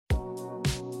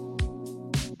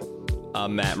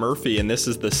I'm Matt Murphy, and this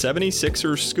is the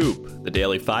 76ers Scoop, the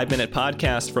daily 5-minute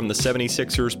podcast from the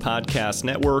 76ers Podcast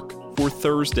Network for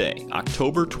Thursday,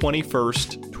 October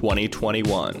 21st,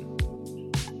 2021.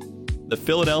 The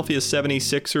Philadelphia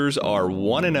 76ers are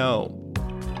 1-0.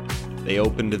 They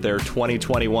opened their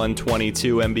 2021-22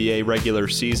 NBA regular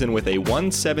season with a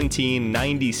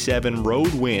 117-97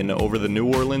 road win over the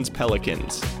New Orleans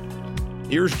Pelicans.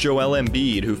 Here's Joel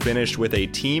Embiid, who finished with a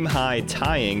team-high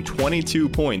tying 22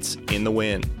 points in the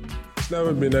win. It's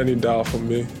never been any doubt for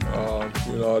me.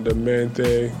 The main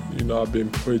thing, I've been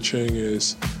preaching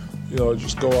is,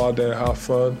 just go out there and have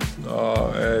fun.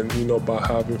 By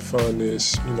having fun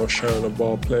is, sharing the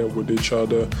ball, playing with each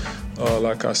other.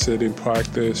 Like I said in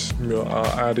practice,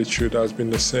 our attitude has been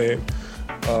the same.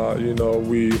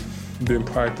 We've been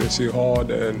practicing hard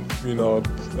and,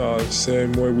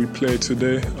 same way we play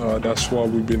today. That's what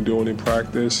we've been doing in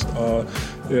practice. But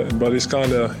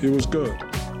it was good.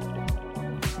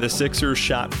 The Sixers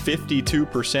shot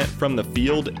 52% from the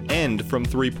field and from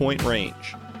three-point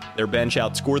range. Their bench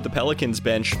outscored the Pelicans'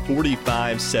 bench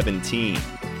 45-17.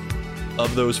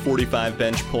 Of those 45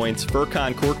 bench points,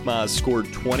 Furkan Korkmaz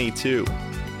scored 22.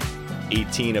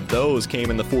 18 of those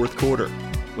came in the fourth quarter,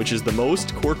 which is the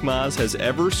most Korkmaz has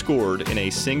ever scored in a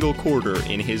single quarter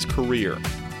in his career.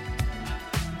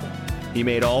 He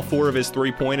made all 4 of his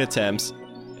three-point attempts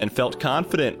and felt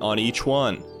confident on each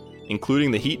one,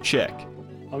 including the heat check.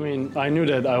 I knew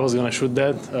that I was going to shoot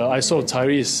that. I saw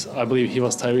Tyrese, I believe he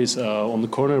was Tyrese on the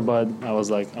corner, but I was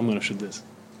like, I'm going to shoot this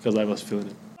because I was feeling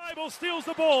it. Steals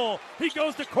the ball. He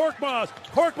goes to Korkmaz.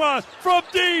 Korkmaz from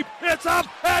deep. It's up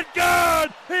and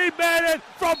good. He made it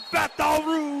from Baton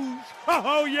Rouge.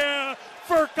 Oh, yeah.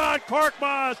 Furkan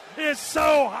Korkmaz is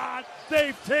so hot.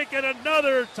 They've taken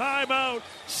another timeout.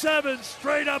 7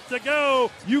 straight up to go.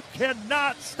 You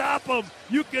cannot stop them.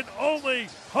 You can only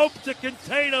hope to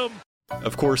contain them.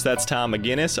 Of course, that's Tom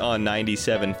McGinnis on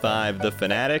 97.5 The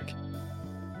Fanatic.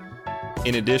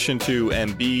 In addition to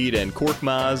Embiid and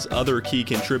Korkmaz, other key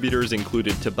contributors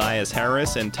included Tobias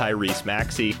Harris and Tyrese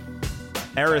Maxey.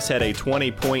 Harris had a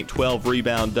 20-point,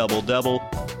 12-rebound double-double,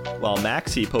 while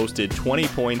Maxey posted 20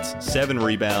 points, 7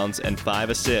 rebounds, and 5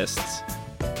 assists.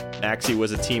 Maxey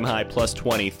was a team-high plus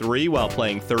 23 while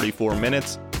playing 34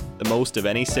 minutes, the most of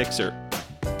any Sixer.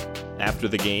 After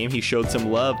the game, he showed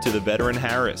some love to the veteran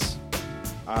Harris.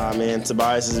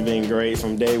 Tobias has been great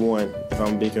from day one, if I'm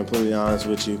going to be completely honest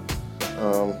with you.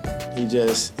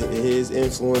 His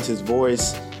influence, his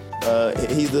voice,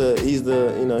 he's the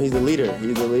leader.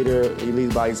 He's the leader. He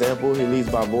leads by example. He leads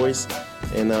by voice.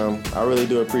 And I really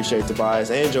do appreciate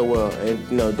Tobias and Joel and,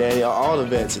 Danny, all the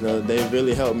vets. They've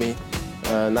really helped me,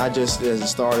 not just as a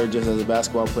starter, just as a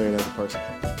basketball player and as a person.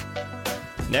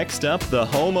 Next up, the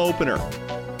home opener.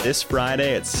 This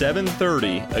Friday at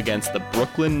 7:30 against the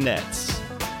Brooklyn Nets.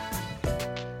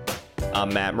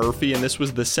 I'm Matt Murphy, and this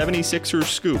was the 76ers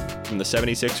Scoop from the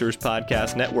 76ers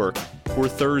Podcast Network for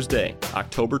Thursday,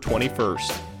 October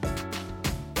 21st.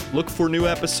 Look for new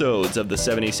episodes of the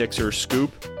 76ers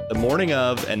Scoop the morning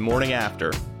of and morning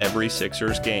after every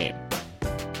Sixers game.